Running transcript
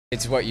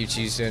It's what you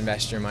choose to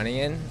invest your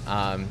money in.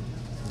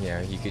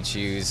 You could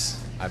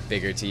choose a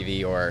bigger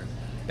TV or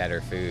better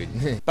food.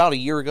 About a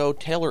year ago,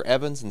 Taylor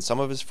Evans and some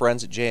of his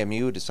friends at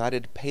JMU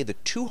decided to pay the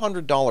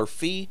 $200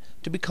 fee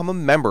to become a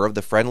member of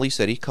the Friendly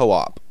City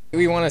Co-op.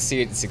 We want to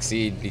see it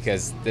succeed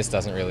because this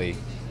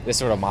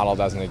sort of model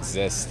doesn't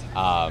exist in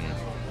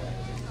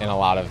a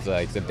lot of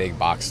the big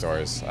box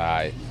stores.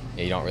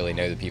 You don't really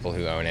know the people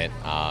who own it.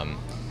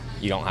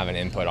 You don't have an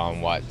input on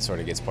what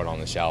sort of gets put on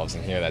the shelves,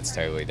 and here that's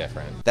totally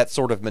different. That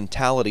sort of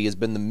mentality has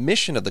been the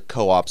mission of the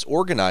co-op's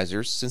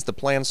organizers since the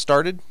plan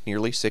started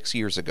nearly 6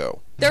 years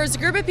ago. There was a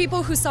group of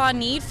people who saw a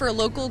need for a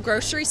local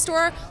grocery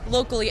store,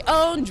 locally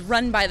owned,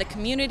 run by the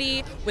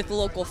community, with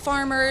local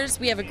farmers.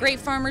 We have a great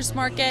farmers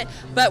market,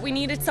 but we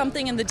needed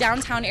something in the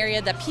downtown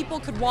area that people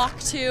could walk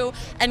to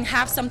and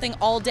have something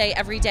all day,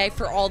 every day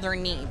for all their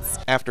needs.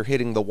 After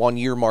hitting the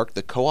 1-year mark,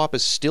 the co-op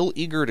is still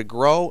eager to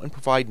grow and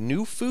provide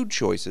new food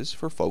choices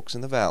for folks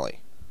in the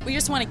valley. We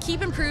just want to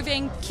keep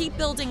improving, keep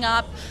building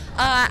up.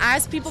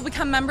 As people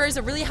become members,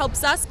 it really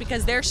helps us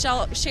because their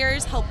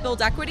shares help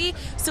build equity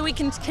so we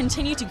can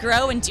continue to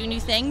grow and do new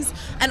things.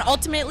 And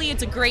ultimately,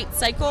 it's a great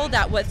cycle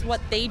that with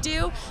what they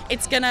do,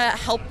 it's going to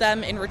help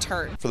them in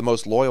return. For the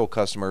most loyal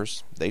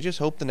customers, they just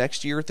hope the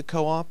next year at the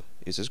co-op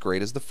is as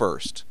great as the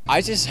first.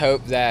 I just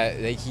hope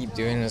that they keep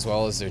doing as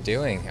well as they're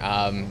doing.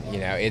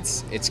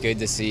 It's good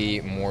to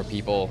see more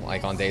people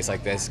like on days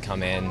like this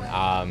come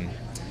in.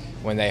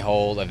 When they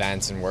hold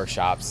events and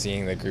workshops,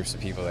 seeing the groups of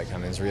people that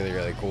come in is really,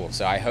 really cool.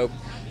 So I hope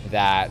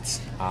that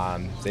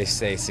they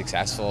stay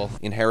successful.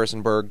 In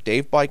Harrisonburg,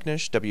 Dave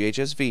Beichnish,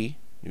 WHSV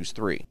News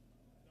 3.